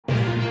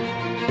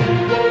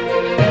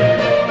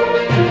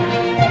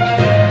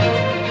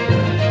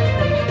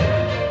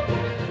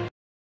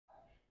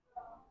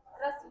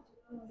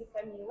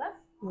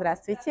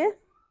Здравствуйте.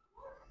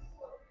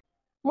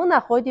 Мы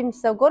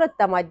находимся в городе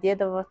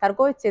Домодедово,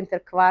 торговый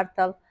центр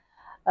 «Квартал».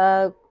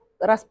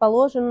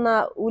 Расположен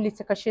на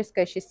улице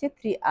Каширская, шоссе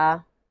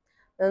 3А.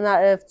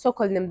 В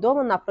цокольном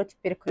доме напротив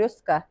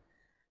перекрестка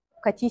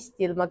KATI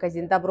STILE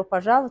магазин. Добро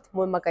пожаловать в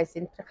мой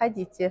магазин.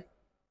 Приходите.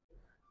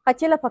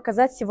 Хотела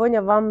показать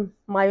сегодня вам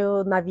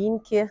мои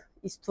новинки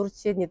из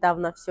Турции.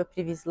 Недавно все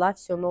привезла,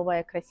 все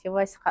новое,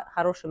 красивое, с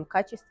хорошим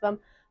качеством.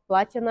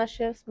 Платье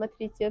наше,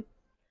 смотрите.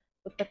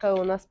 Вот такое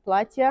у нас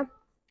платье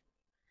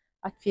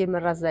от фирмы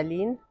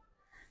Розалин.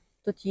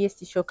 Тут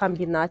есть еще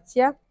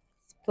комбинация.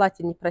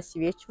 Платье не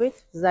просвечивает.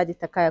 Сзади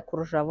такая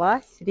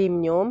кружева с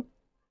ремнем.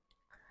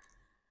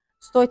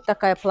 Стоит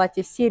такое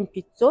платье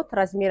 7500,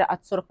 размера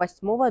от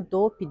 48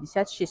 до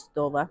 56.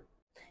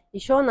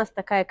 Еще у нас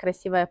такая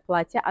красивое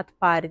платье от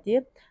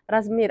Парди.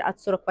 Размер от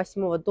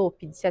 48 до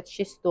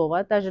 56,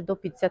 даже до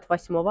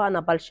 58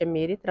 она больше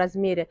мерит.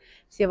 Размеры,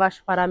 все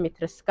ваши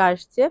параметры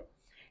скажете.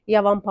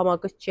 Я вам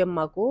помогу, чем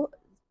могу.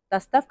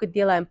 Доставку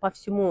делаем по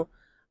всему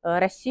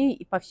России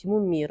и по всему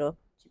миру.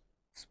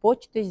 С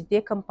почтой, с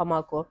деком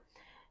помогу.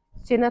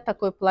 Цена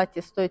такой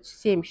платья стоит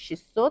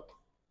 7600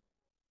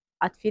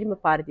 от фирмы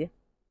Парди.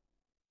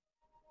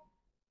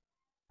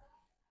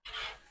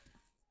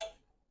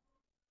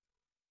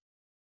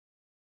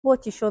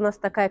 Вот еще у нас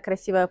такая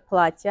красивая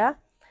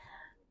платье.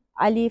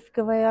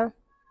 Оливковое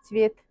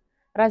цвет.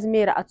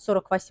 Размер от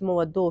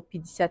 48 до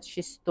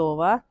 56.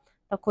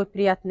 Такой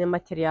приятный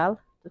материал.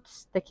 Тут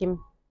с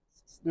таким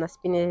на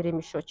спине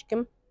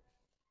ремешочком.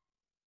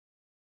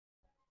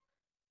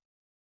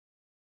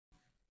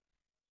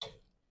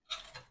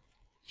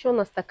 Еще у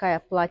нас такая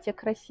платье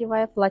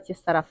красивое.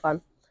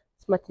 Платье-сарафан.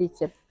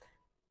 Смотрите.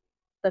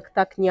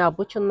 Так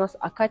необычно у нас.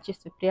 А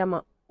качество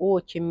прямо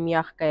очень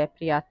мягкое,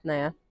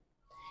 приятное.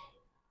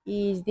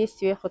 И здесь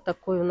сверху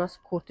такой у нас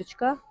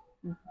курточка.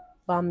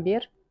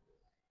 Бомбер.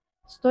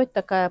 Стоит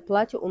такое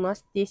платье у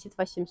нас 10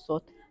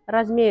 800.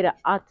 Размеры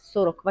от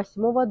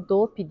 48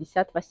 до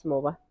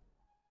 58.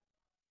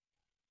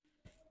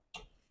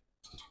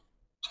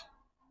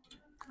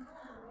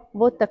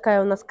 Вот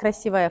такая у нас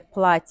красивое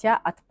платье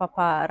от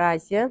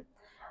Папарази.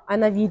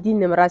 Она в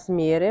едином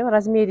размере.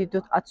 Размер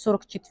идет от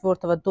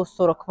 44 до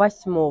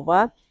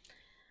 48.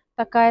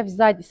 Такая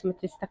сзади,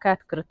 смотрите, такая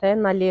открытая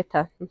на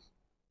лето.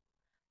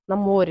 На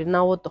море,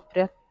 на отдых.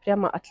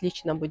 Прямо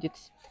отлично будет.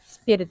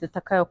 Спереди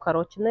такая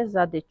укороченная,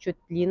 сзади чуть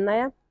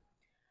длинная.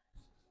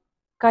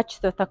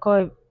 Качество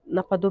такое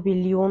наподобие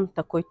льон,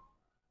 такой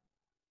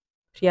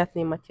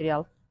приятный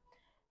материал.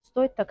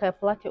 Стоит такое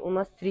платье у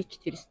нас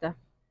 3400.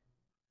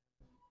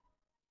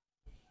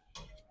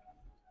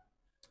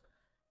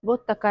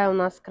 Вот такая у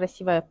нас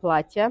красивое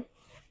платье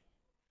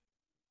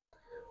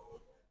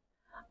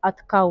от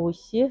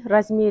KATI.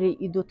 Размеры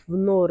идут в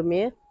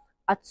норме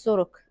от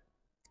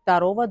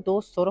 42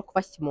 до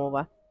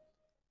 48.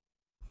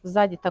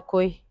 Сзади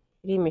такой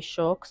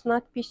ремешок с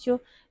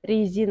надписью.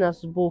 Резина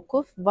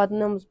сбоку, в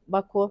одном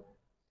боку.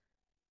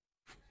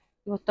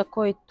 Вот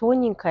такой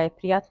тоненький,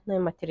 приятный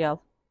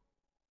материал.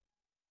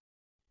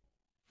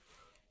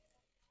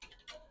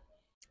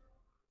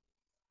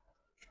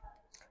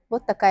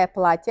 Вот такое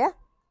платье,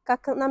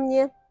 как на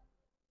мне.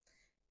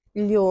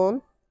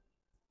 Лен.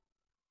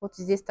 Вот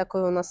здесь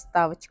такой у нас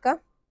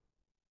вставочка.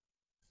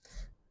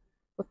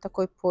 Вот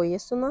такой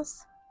пояс у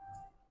нас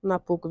на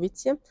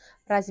пуговице.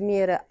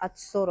 Размеры от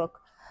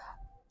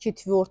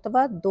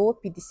 44 до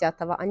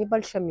 50. Они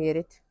больше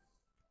мерят.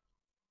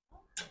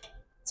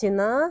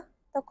 Цена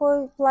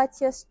такой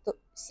платье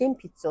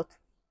 7500.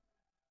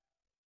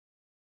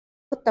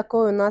 Вот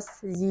такой у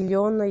нас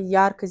зеленый,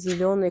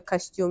 ярко-зеленый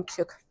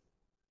костюмчик.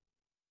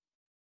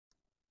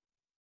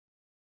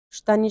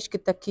 Штанишки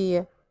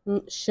такие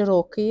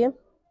широкие.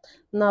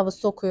 На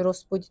высокий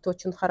рост будет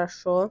очень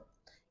хорошо.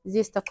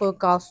 Здесь такой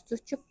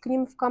галстучек к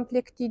ним в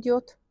комплект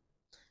идет.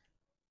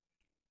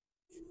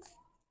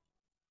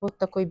 Вот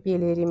такой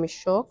белый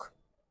ремешок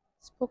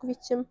с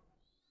пуговицем.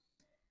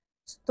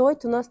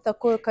 Стоит у нас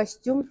такой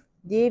костюм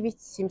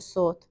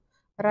 9700.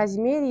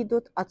 Размеры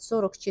идут от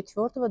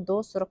 44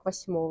 до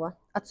 48.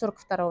 От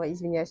 42,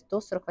 извиняюсь,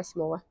 до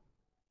 48.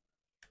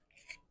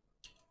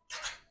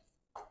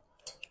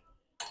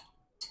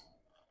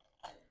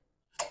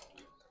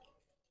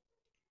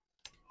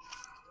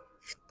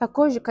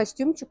 Такой же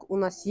костюмчик у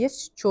нас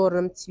есть в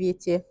черном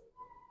цвете.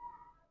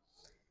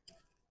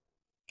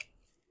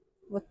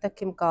 Вот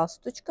таким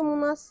галстучком у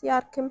нас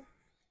ярким.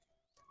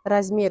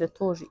 Размеры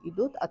тоже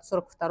идут от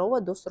 42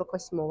 до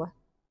 48.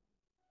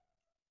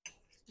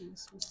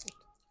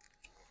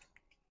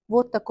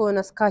 Вот такой у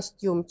нас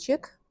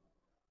костюмчик.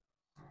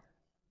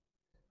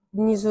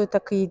 Внизу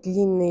такие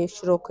длинные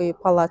широкие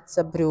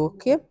палаццо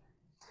брюки.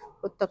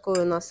 Вот такой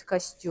у нас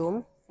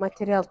костюм.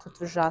 Материал тут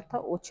сжато,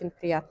 очень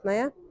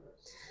приятная.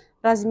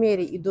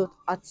 Размеры идут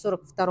от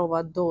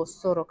 42 до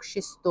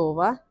 46.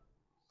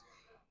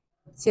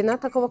 Цена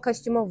такого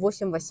костюма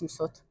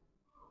 8800.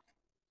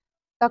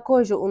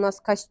 Такой же у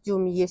нас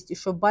костюм есть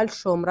еще в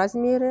большом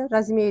размере.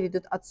 Размер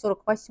идет от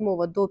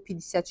 48 до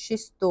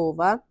 56.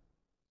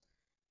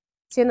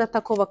 Цена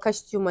такого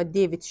костюма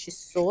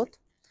 9600.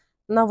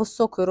 На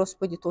высокий рост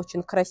будет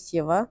очень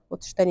красиво.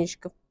 Вот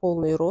штанишка в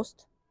полный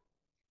рост.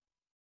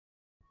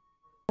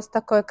 У нас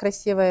такая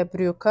красивая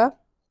брюка.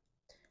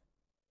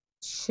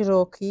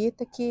 Широкие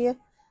такие.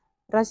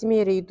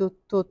 Размеры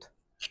идут тут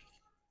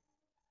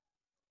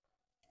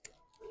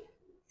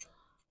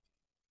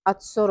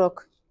от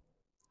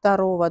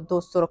 42 до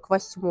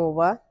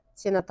 48.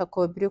 Цена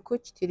такой брюку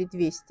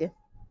 4200.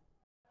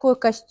 Такой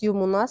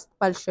костюм у нас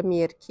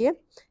большомерки.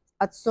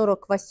 От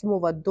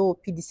 48 до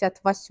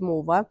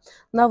 58.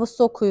 На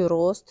высокий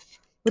рост.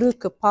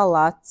 Брюки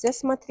палаццо.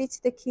 Смотрите,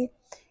 такие.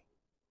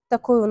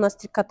 Такой у нас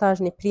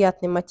трикотажный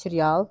приятный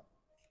материал.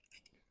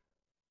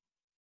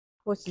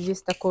 Вот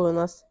здесь такой у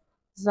нас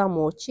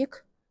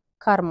замочек.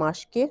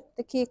 Кармашки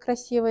такие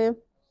красивые.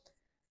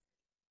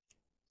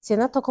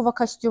 Цена такого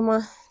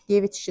костюма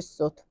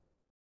 9600.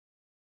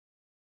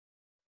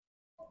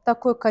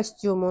 Такой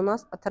костюм у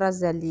нас от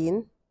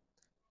Розалин.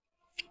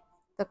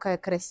 Такая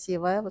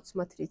красивая. Вот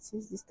смотрите,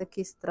 здесь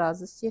такие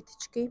стразы с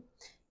сеточкой.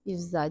 И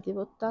сзади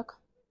вот так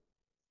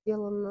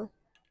сделано.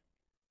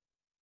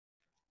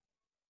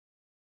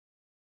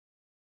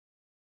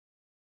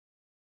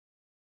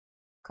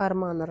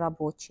 Карманы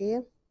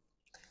рабочие.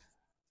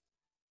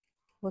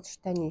 Вот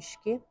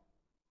штанишки.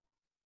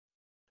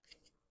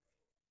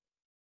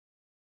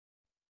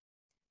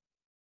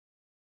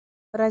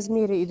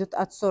 Размеры идут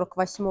от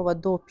 48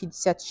 до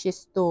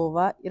 56.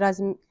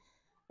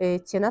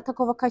 Цена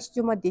такого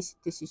костюма 10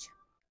 тысяч.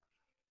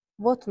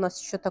 Вот у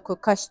нас еще такой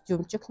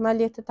костюмчик на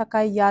лето,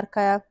 такая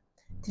яркая,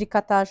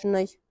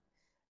 трикотажный.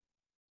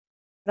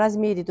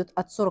 Размеры идут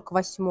от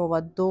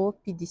 48 до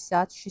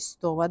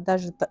 56.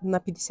 Даже на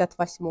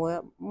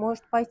 58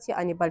 может пойти,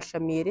 а не больше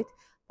мерит.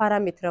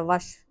 Параметры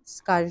ваш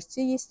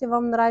скажете, если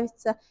вам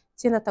нравится.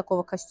 Цена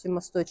такого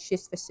костюма стоит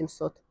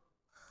 6800.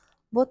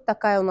 Вот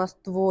такая у нас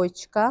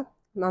двоечка.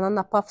 Она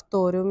на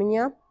повторе у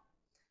меня.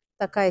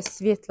 Такая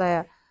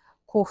светлая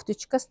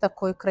кофточка с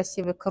такой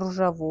красивой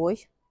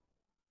кружевой.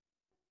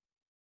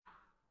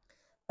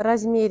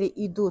 Размеры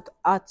идут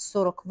от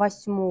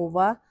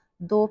 48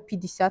 до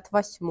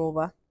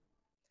 58.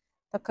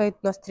 Такая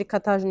у нас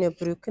трикотажные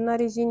брюки на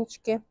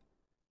резиночке.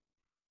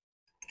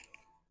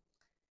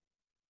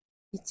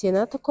 И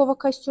цена такого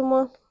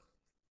костюма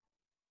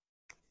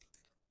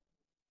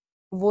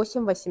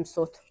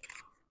 8800.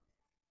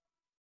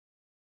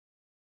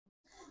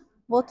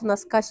 Вот у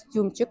нас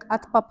костюмчик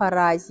от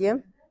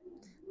Папарайзи.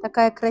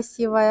 Такая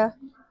красивая.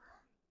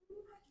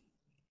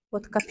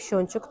 Вот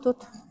капюшончик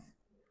тут.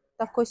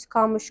 Такой с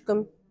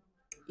камушком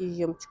и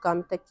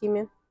жемчугами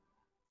такими.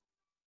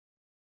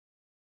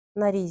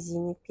 На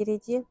резине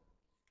впереди.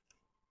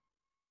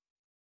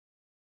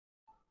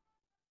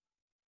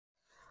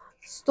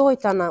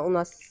 Стоит она у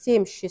нас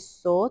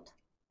 7600.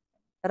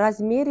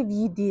 Размер в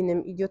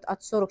едином идет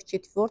от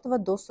 44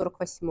 до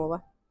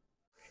 48.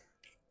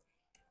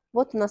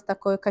 Вот у нас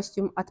такой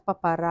костюм от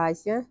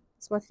Папарайзи.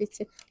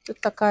 Смотрите, тут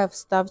такая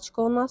вставочка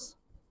у нас.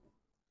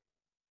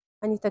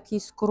 Они такие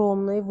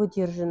скромные,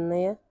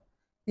 выдержанные.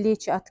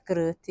 Плечи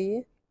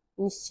открытые.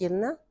 Не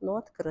сильно, но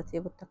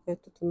открытые. Вот такая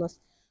тут у нас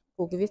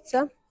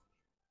пуговица.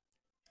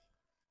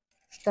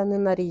 Штаны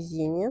на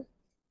резине.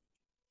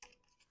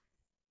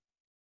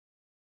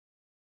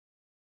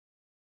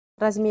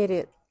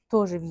 Размере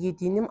тоже в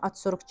едином от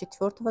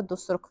 44 до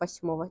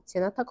 48.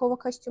 Цена такого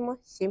костюма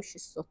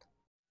 7600.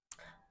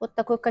 Вот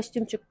такой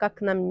костюмчик,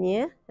 как на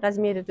мне.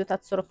 Размер идет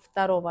от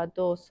 42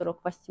 до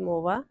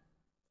 48.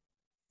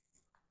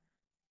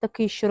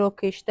 Такие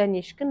широкие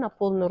штанишки. На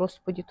полный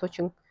рост будет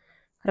очень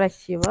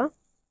красиво.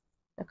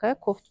 Такая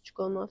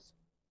кофточка у нас.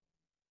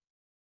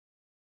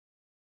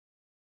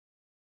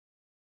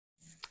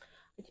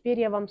 А теперь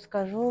я вам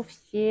скажу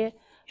все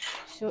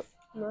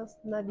у нас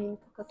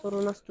новинка,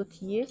 которая у нас тут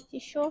есть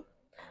еще.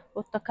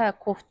 Вот такая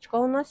кофточка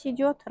у нас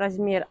идет.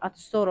 Размер от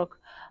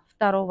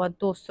 42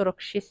 до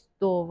 46.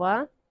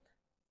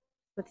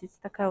 Смотрите,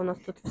 такая у нас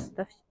тут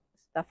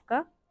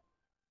вставка.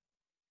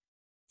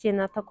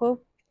 Цена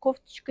такой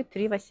кофточкой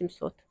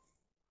 3800.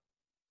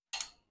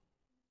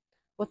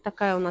 Вот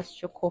такая у нас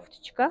еще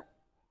кофточка.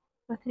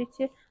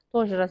 Смотрите,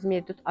 тоже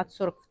размер идет от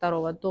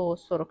 42 до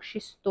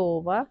 46.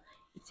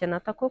 И цена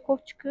такой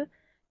кофточки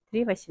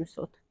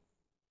 3800.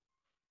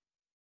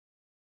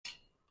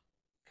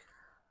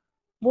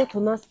 Вот у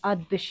нас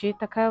от дыши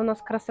такая у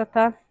нас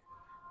красота.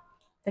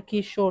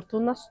 Такие шорты у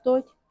нас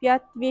стоят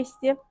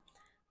 5200.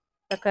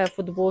 Такая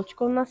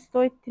футболочка у нас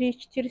стоит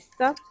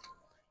 3400.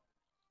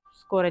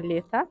 Скоро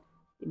лето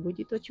и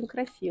будет очень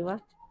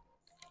красиво.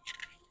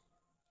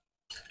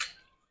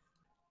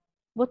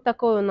 Вот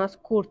такой у нас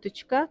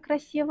курточка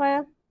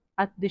красивая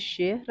от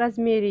дыши.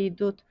 Размеры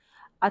идут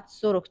от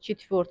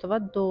 44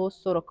 до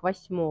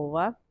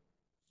 48.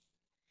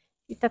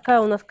 И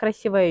такая у нас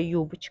красивая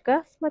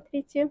юбочка.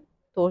 Смотрите.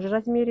 Тоже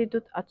размеры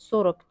идут от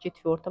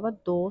 44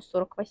 до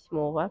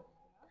 48.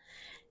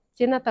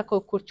 Цена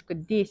такой курточка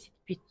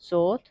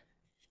 10500.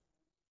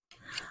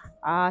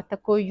 А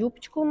такой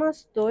юбочка у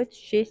нас стоит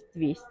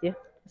 6200.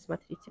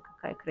 Посмотрите,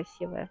 какая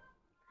красивая.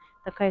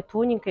 Такая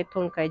тоненькая,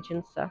 тонкая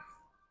джинса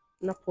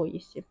на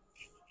поясе.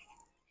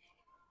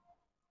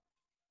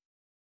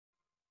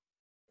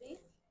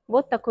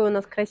 Вот такой у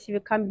нас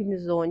красивый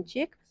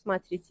комбинезончик.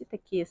 Смотрите,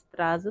 такие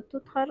стразы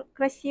тут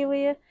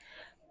красивые.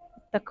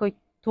 Такой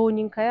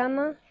тоненькая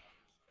она.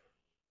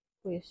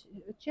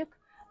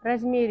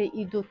 Размеры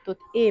идут тут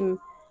М,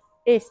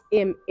 S,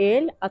 M,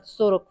 L от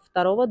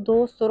 42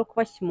 до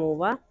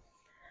 48.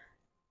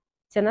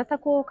 Цена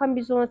такого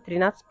комбинезона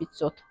 13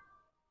 500.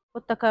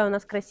 Вот такая у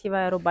нас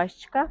красивая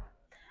рубашечка.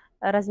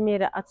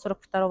 Размеры от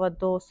 42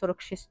 до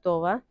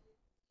 46.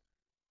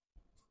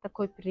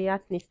 Такой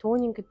приятный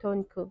тоненький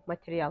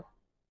материал.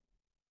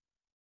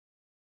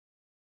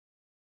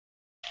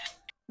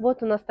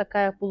 Вот у нас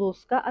такая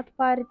блузка от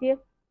Парди.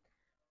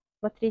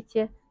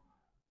 Смотрите.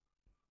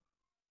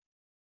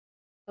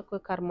 Такой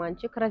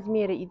карманчик.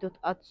 Размеры идут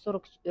от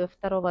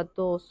 42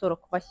 до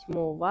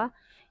 48.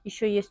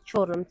 Еще есть в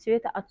черном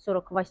цвете от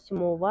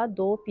 48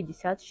 до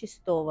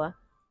 56.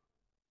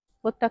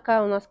 Вот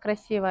такая у нас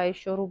красивая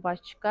еще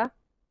рубашечка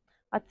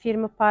от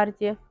фирмы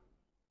Парди.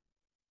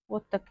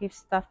 Вот такие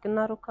вставки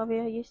на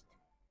рукаве есть.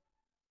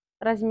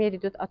 Размер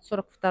идет от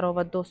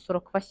 42 до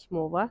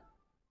 48.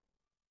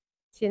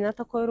 Цена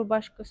такой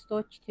рубашки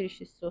стоит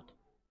 4600.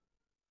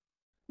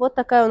 Вот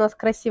такая у нас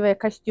красивая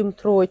костюм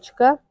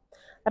троечка.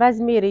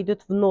 Размеры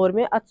идут в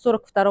норме от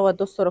 42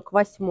 до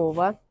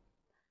 48.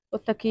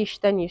 Вот такие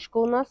штанишки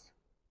у нас.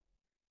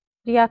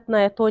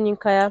 Приятная,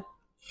 тоненькая.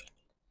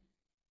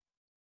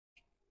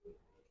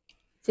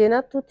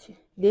 Цена тут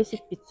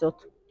 10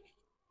 500.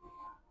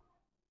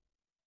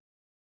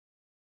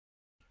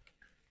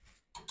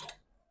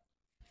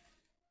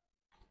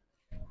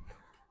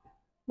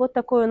 Вот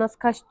такой у нас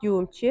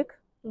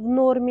костюмчик в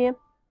норме.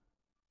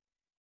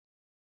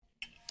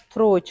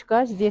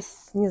 Троечка. Здесь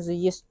снизу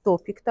есть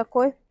топик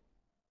такой.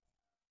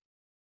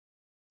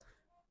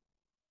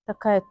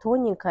 Такая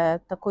тоненькая,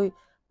 такой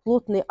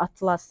плотный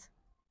атлас.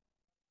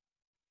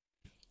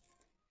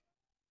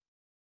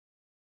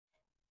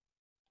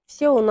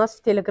 Все у нас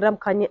в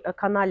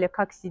телеграм-канале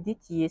 «Как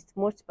сидеть» есть.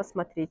 Можете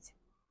посмотреть.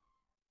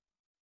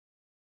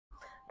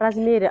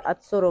 Размеры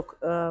от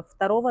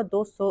 42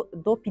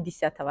 до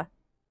 50.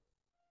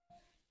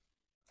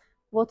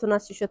 Вот у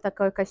нас еще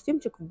такой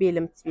костюмчик в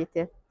белом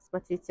цвете.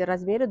 Смотрите,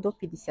 размеры до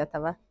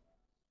 50.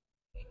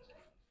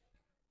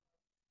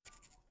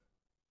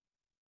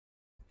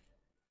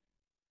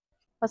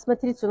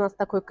 Посмотрите, у нас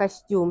такой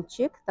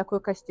костюмчик. Такой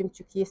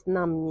костюмчик есть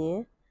на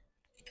мне.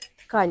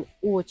 Ткань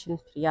очень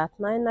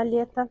приятная на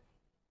лето.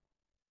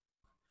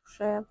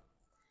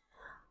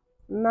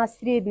 На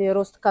средний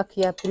рост, как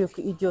я брюк,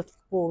 идет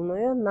в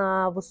полную.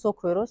 На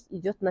высокий рост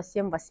идет на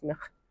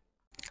 7/8.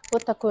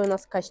 Вот такой у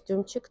нас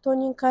костюмчик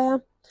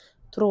тоненькая.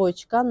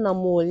 Троечка на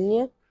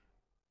молнии.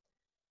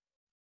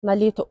 На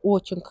лето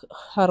очень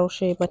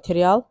хороший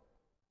материал.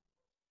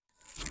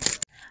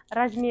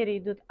 Размеры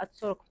идут от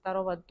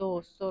 42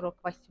 до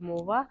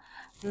 48.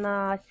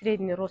 На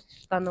средний рост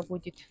штана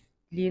будет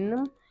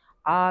длинным,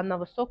 а на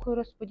высокий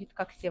рост будет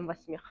как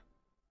 7/8.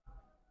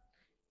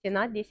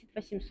 Цена 10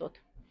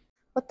 800.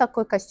 Вот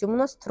такой костюм у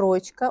нас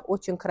троечка,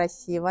 очень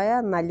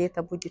красивая. На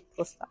лето будет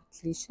просто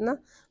отлично.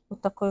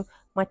 Вот такой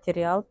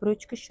материал,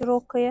 брючка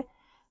широкая.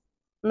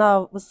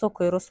 На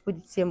высокий рост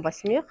будет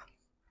 7/8.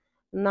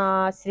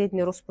 На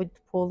средний рост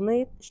будет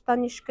полный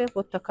штанишка.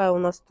 Вот такая у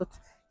нас тут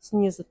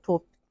снизу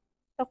топ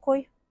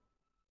такой.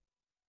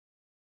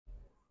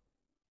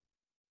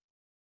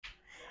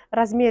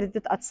 Размер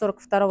идет от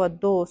 42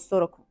 до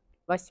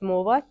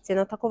 48.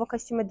 Цена такого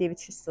костюма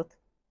 9600.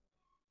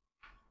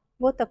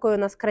 Вот такой у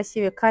нас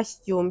красивый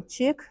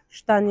костюмчик.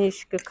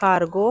 Штанишки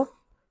карго.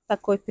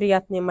 Такой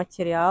приятный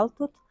материал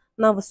тут.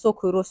 На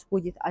высокий рост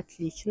будет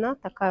отлично.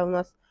 Такая у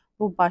нас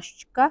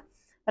рубашечка.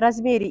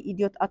 Размер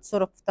идет от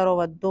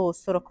 42 до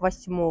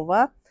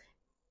 48.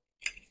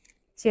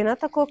 Цена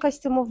такого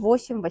костюма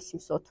 8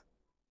 800.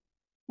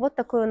 Вот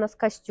такой у нас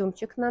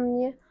костюмчик на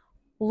мне.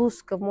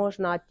 Блузка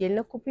можно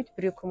отдельно купить,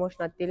 брюку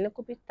можно отдельно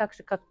купить. Так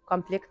же, как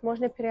комплект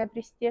можно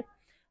приобрести.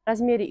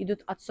 Размеры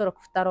идут от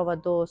 42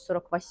 до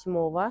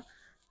 48.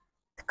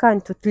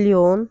 Ткань тут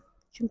лен.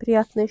 Очень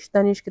приятные.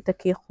 Штанишки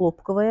такие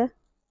хлопковые.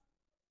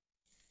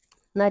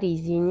 На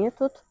резине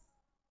тут.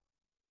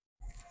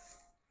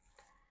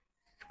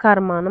 С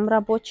карманом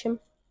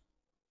рабочим.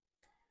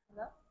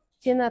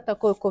 Цена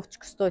такой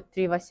кофточки стоит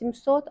 3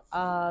 800,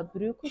 а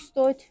брюку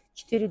стоит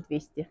 4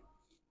 200.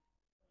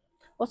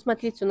 Вот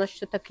смотрите, у нас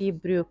еще такие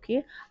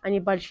брюки. Они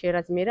большие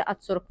размеры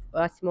от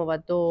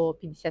 48 до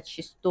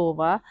 56.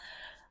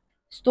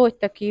 Стоят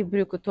такие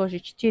брюки тоже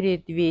 4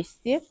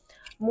 200.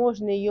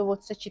 Можно ее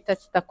вот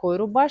сочетать с такой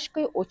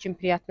рубашкой. Очень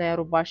приятная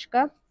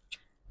рубашка.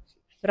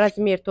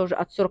 Размер тоже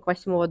от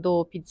 48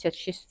 до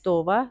 56.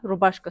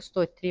 Рубашка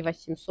стоит 3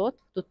 800.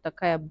 Тут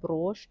такая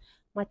брошь.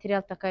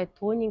 Материал такая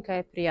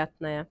тоненькая,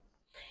 приятная.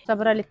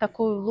 Собрали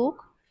такой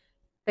лук.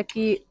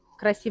 Такие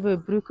красивые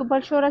брюки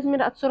большой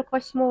размер от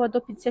 48 до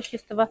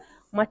 56.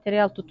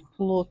 Материал тут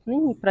плотный,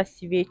 не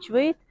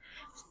просвечивает.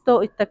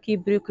 Стоит такие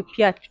брюки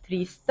 5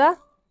 300.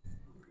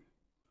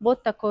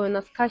 Вот такой у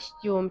нас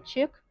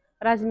костюмчик.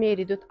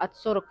 Размер идет от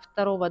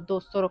 42 до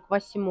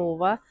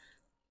 48.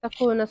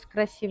 Такой у нас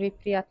красивый,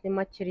 приятный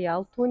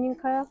материал,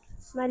 тоненькая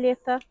на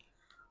лето.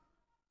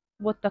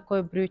 Вот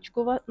такой брючка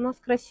у нас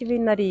красивый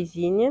на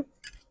резине.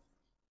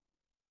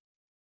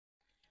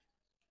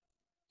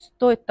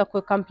 Стоит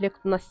такой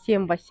комплект у нас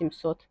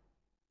 7800.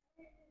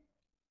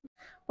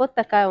 Вот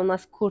такая у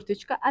нас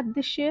курточка от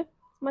Дыши.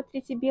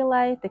 Смотрите,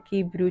 белая.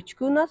 Такие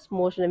брючки у нас.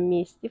 Можно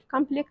вместе в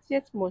комплект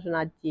взять,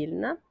 можно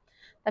отдельно.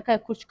 Такая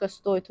курточка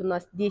стоит у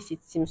нас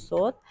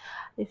 10700.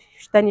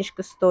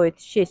 Штанишка стоит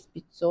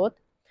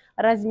 6500.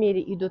 Размеры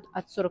идут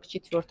от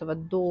 44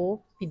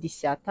 до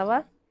 50.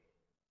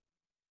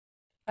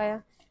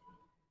 Такая.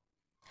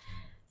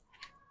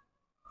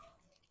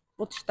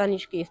 Вот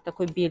штанишки есть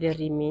такой белый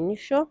ремень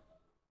еще.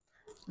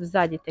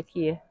 Сзади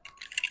такие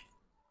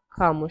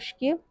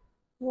камушки.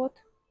 Вот.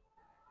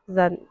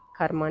 За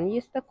карман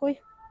есть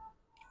такой.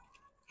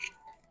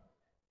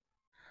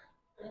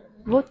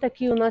 Вот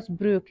такие у нас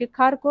брюки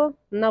карго.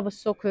 На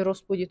высокий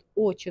рост будет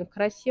очень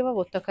красиво.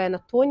 Вот такая она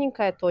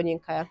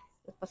тоненькая.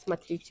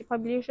 Посмотрите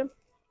поближе.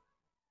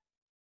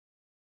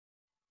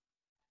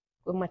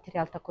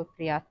 Материал такой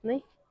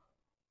приятный.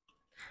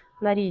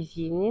 На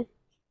резине.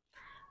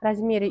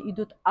 Размеры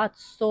идут от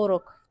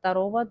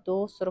 42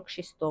 до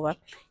 46.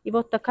 И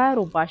вот такая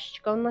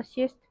рубашечка у нас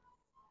есть.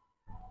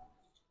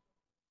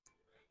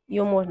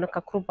 Ее можно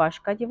как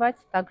рубашка одевать.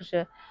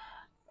 Также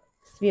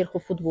сверху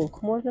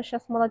футболку можно.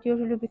 Сейчас молодежь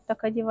любит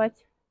так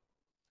одевать.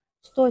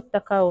 Стоит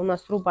такая у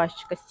нас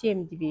рубашечка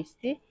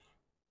 7200.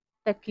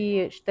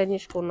 Такие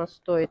штанишки у нас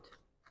стоят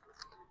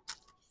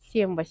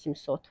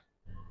 7800.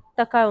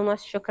 Такая у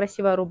нас еще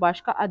красивая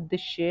рубашка от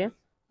Дыши.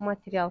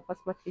 Материал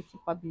посмотрите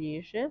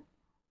поближе.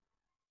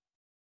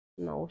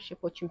 На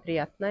ощупь очень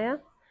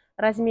приятная.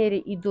 Размеры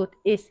идут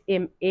S,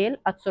 M, L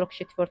от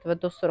 44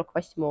 до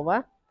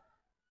 48.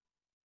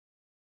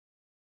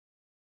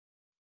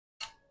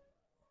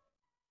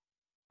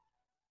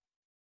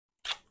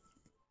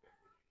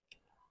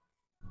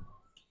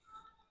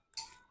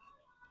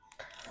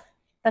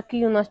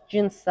 Такие у нас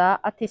джинса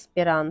от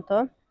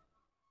Эсперанто.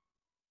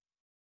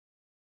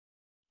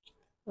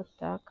 Вот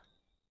так.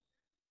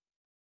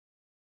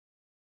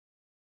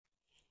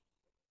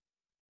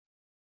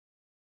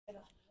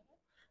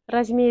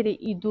 Размеры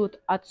идут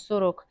от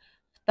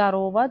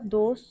 42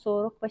 до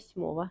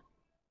 48.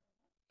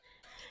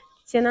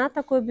 Цена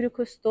такой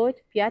брюки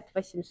стоит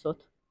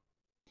 5800.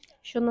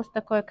 Еще у нас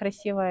такая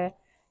красивая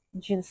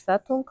джинса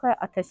тонкая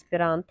от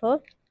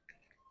Эсперанто.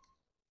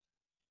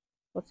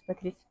 Вот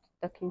смотрите,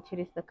 так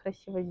интересно,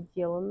 красиво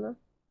сделано.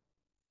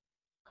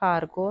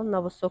 Карго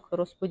на высокий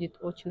рост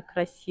будет очень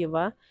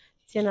красиво.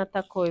 Цена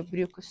такой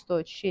брюки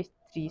стоит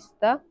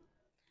 6300.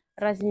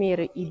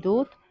 Размеры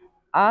идут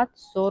от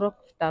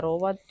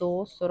 42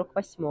 до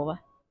 48.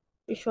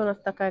 Еще у нас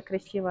такая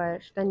красивая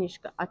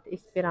штанишка от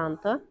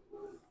Эсперанто.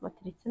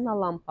 Смотрите, на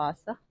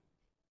лампасах.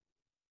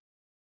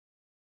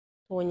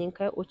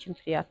 Тоненькая, очень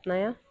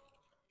приятная.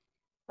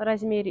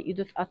 Размеры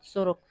идут от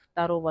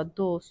 42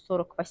 до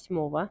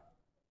 48.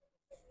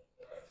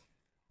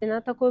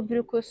 Цена такой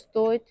брюки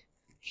стоит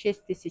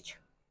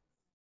 6000.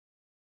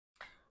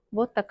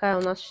 Вот такая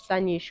у нас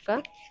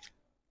штанишка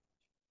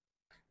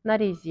на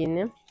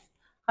резине.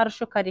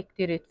 Хорошо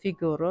корректирует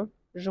фигуру.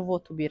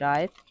 Живот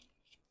убирает.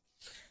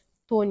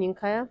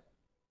 Тоненькая.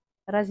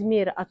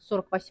 Размер от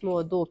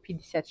 48 до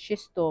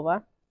 56.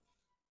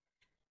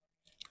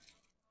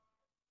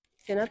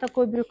 Цена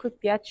такой брюки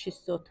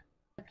 5600.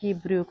 Такие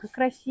брюки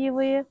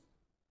красивые.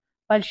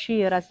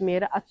 Большие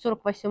размеры от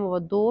 48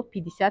 до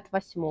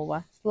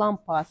 58. С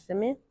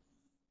лампасами.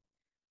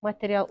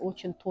 Материал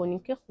очень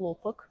тоненький,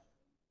 хлопок.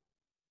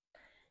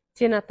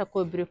 Цена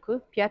такой брюки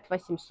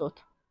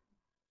 5800.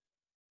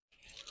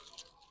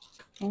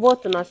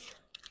 Вот у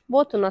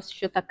нас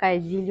еще такая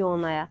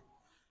зеленая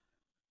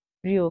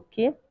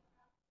брюки.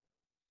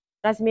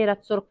 Размер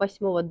от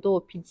 48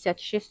 до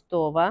 56.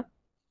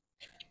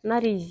 На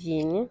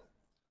резине.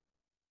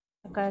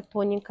 Такая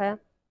тоненькая.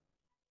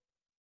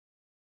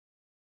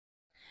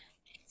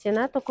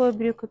 Цена такой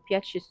брюки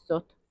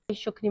 5600.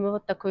 Еще к нему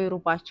вот такую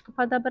рубашечку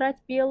подобрать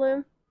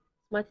белую.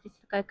 Смотрите,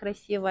 такая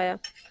красивая.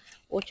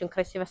 Очень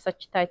красиво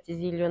сочетается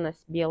зеленая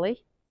с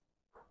белой.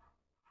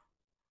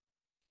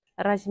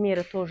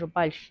 Размеры тоже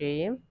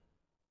большие.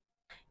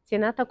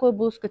 Цена такой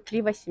блузки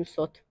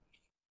 3800.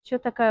 Еще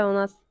такая у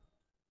нас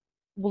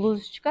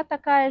блузочка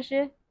такая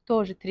же.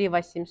 Тоже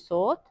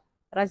 3800.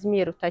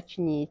 Размер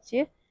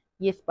уточните.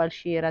 Есть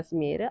большие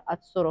размеры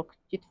от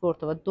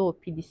 44 до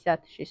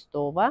 56.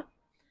 Вот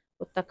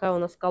такая у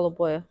нас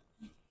голубая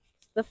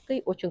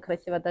вставкой. Очень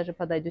красиво, даже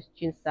подойдет с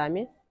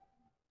джинсами.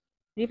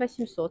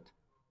 3800.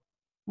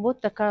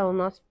 Вот такая у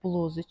нас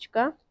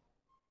блузочка.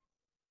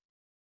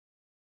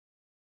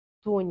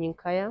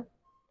 Тоненькая.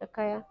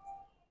 Такая,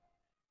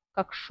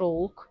 как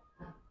шелк.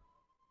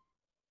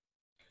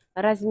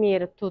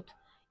 Размеры тут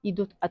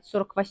идут от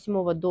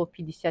 48 до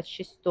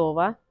 56.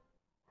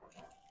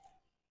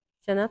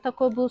 Цена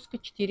такой блузки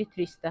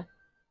 4300.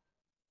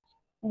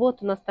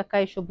 Вот у нас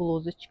такая еще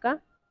блузочка.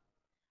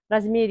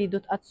 Размеры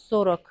идут от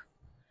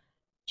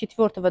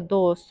 44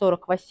 до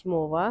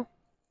 48.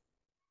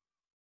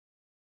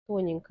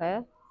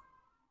 Тоненькая.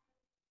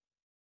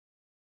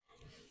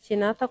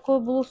 Цена такой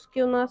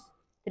блузки у нас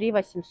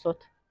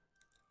 3800.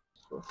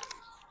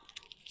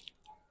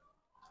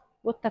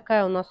 Вот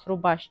такая у нас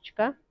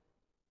рубашечка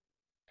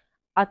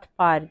от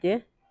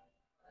Парди.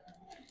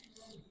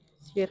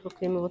 Сверху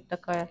к нему вот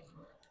такая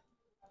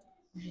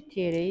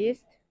бижутерия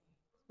есть.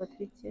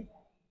 Смотрите.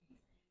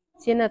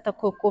 Цена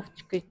такой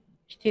кофточки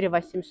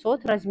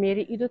 4800.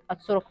 Размеры идут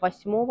от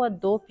 48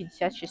 до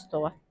 56.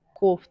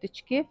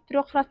 Кофточки в 3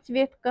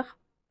 расцветках.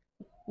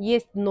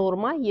 Есть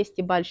норма, есть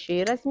и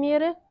большие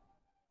размеры.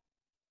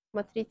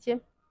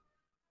 Смотрите.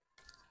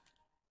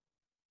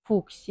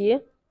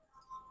 Фуксия,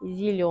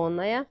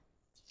 зеленая,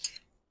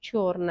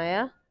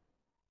 черная.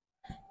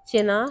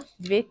 Цена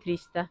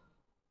 2300.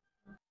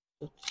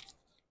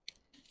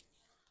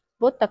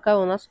 Вот такая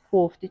у нас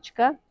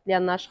кофточка для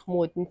наших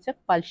модниц.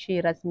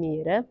 Большие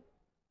размеры.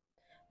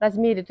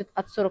 Размеры идут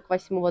от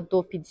 48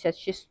 до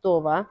 56.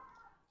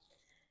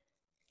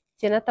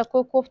 Цена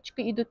такой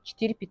кофточки идут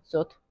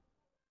 4500.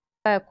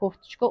 Такая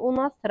кофточка у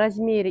нас.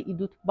 Размеры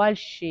идут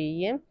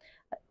большие.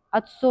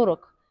 От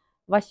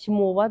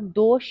 48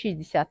 до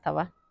 60.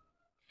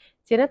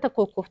 Цена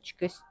такой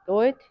кофточки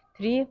стоит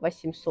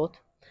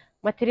 3800.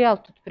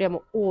 Материал тут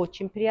прямо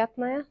очень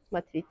приятная.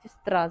 Смотрите,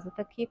 стразы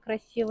такие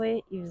красивые.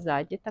 И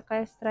сзади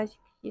такая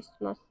стразик есть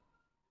у нас.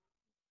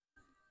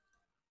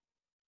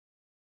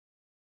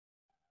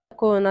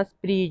 Такой у нас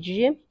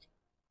бриджи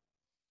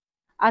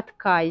от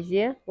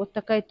KATI. Вот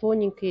такая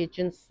тоненькая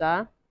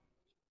джинса.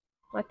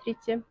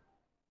 Смотрите.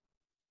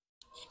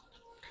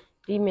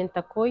 Ремень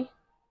такой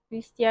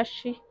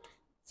блестящий.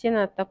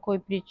 Цена такой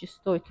бриджи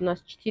стоит у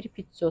нас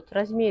 4500.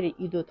 Размеры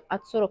идут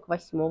от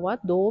 48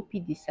 до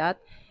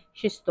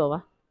 56.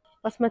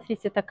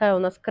 Посмотрите, такая у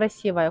нас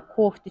красивая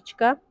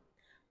кофточка.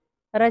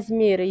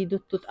 Размеры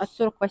идут тут от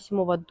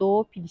 48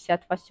 до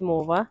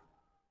 58.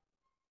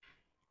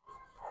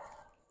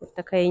 Вот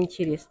такая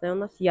интересная у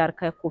нас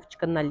яркая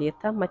кофточка на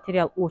лето.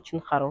 Материал очень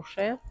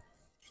хороший.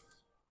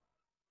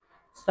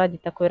 Сзади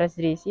такой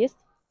разрез есть.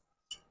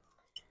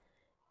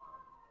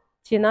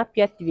 Цена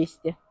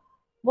 5200.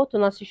 Вот у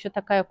нас еще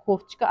такая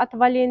кофточка от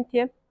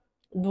Валенти.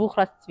 2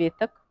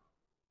 расцветок.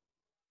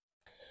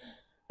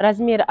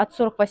 Размер от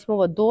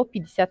 48 до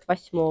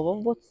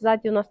 58. Вот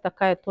сзади у нас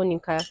такая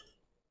тоненькая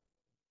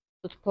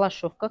тут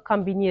плашовка,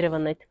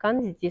 комбинированная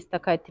ткань. Здесь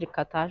такая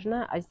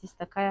трикотажная, а здесь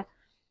такая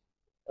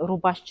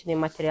рубашечный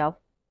материал.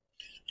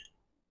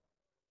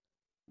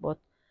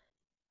 Вот.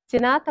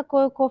 Цена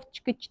такой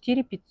кофточки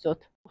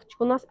 4500.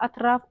 Кофточка у нас от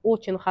RAF,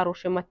 очень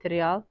хороший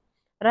материал.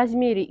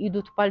 Размеры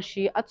идут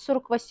большие от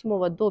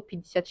 48 до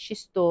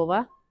 56.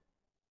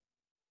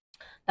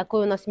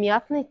 Такой у нас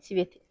мятный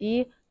цвет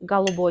и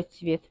голубой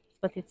цвет.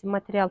 Смотрите,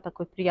 материал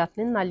такой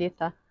приятный на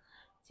лето.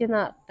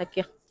 Цена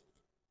таких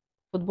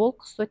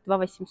футболок стоит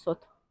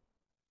 2800.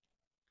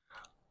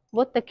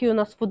 Вот такие у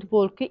нас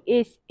футболки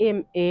S,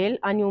 M, L.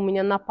 Они у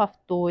меня на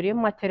повторе.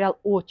 Материал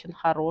очень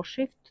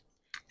хороший.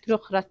 В 3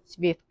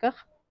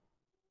 расцветках.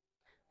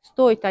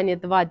 Стоят они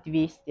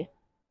 2200.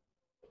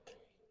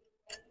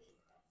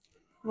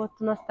 Вот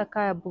у нас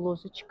такая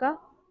блузочка.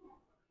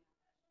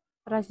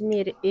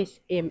 Размер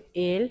S, M,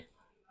 L.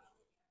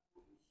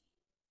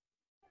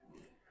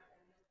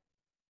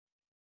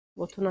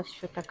 Вот у нас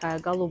еще такая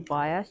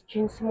голубая. С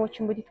джинсом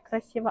очень будет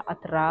красиво.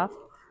 От RAF.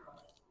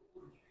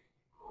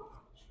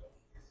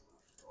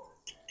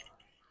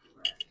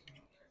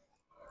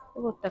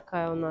 Вот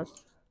такая у нас.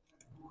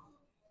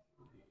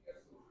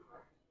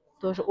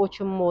 Тоже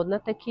очень модно.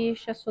 Такие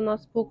сейчас у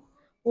нас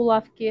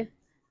булавки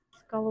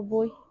с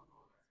голубой.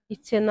 И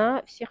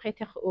цена всех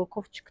этих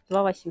кофточек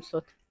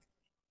 2800.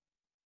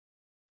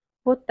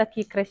 Вот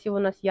такие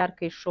красивые у нас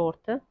яркие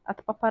шорты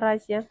от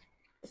папарацци.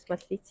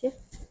 Посмотрите.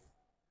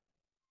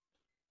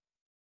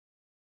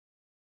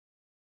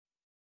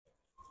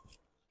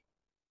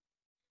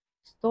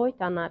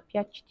 Стоит она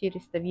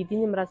 5400 в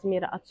едином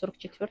размере от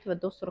 44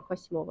 до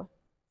 48.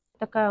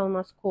 Такая у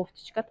нас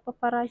кофточка от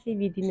папарацци в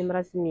едином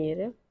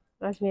размере.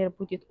 Размер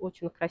будет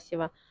очень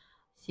красиво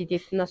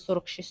сидеть на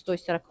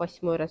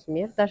 46-48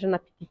 размер. Даже на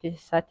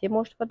 50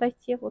 может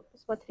подойти. Вот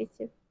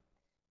посмотрите.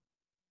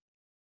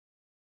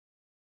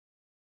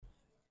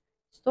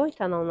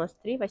 Стоит она у нас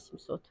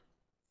 3800.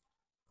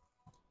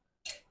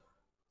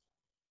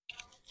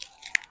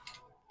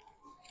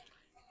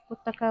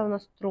 Вот такая у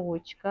нас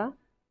троечка.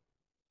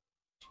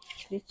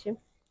 Смотрите.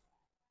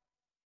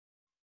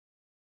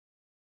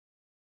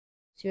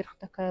 Сверху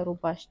такая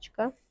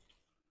рубашечка.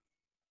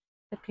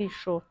 Такие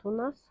шорты у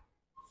нас.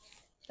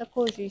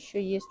 Такой же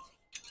еще есть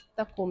в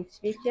таком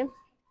цвете.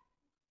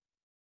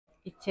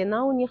 И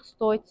цена у них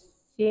стоит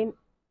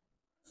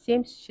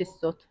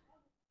 7600.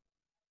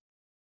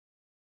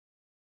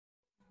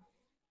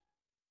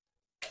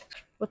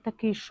 Вот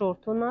такие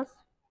шорты у нас.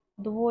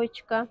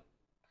 Двоечка.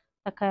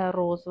 Такая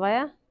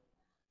розовая.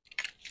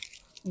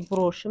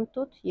 Брошим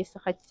тут. Если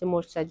хотите,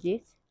 можете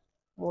одеть.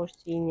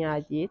 Можете и не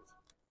одеть.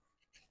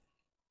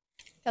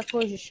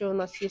 Такой же еще у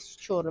нас есть в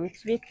черном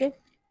цвете.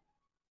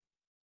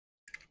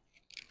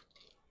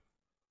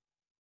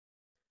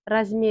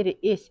 Размере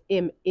S,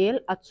 M,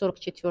 L от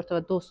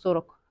 44 до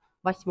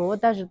 48.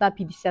 Даже до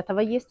 50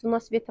 есть у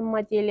нас в этом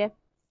модели.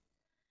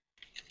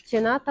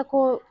 Цена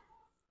такой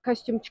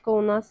Костюмчика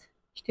у нас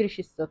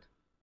 4600.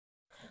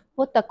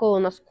 Вот такой у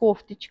нас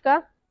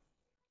кофточка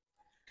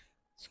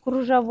с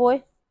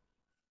кружевой.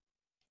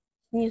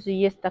 Снизу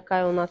есть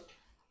такая у нас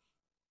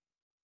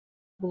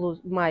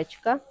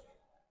маечка.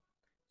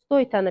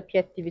 Стоит она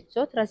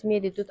 5900.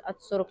 Размер идут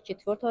от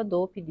 44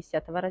 до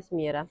 50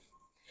 размера.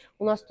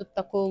 У нас тут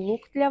такой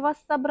лук для вас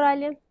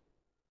собрали.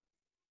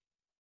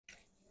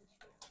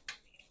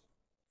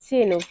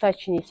 Цены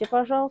уточните,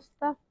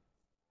 пожалуйста.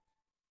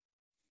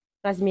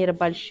 Размеры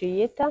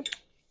большие это.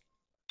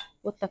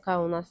 Вот такая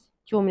у нас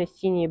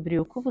темно-синяя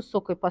брюка,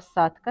 высокая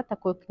посадка.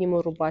 Такой к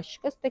нему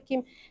рубашечка с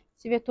таким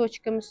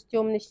цветочком, с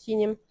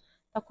темно-синим.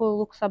 Такой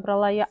лук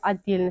собрала я.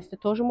 Отдельности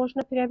тоже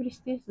можно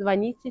приобрести.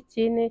 Звоните,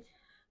 цены,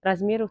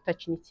 размеры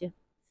уточните.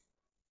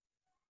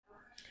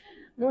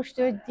 Ну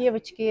что,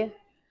 девочки,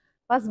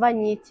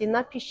 позвоните,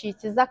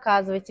 напишите,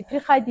 заказывайте.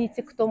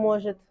 Приходите, кто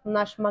может, в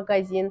наш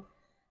магазин.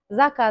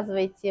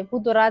 Заказывайте.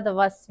 Буду рада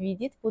вас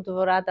видеть,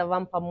 буду рада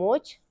вам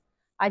помочь.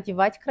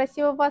 Одевать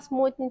красиво вас,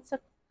 модница.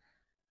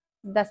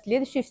 До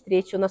следующей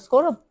встречи. У нас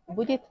скоро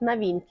будет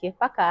новинки.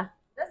 Пока.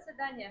 До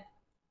свидания.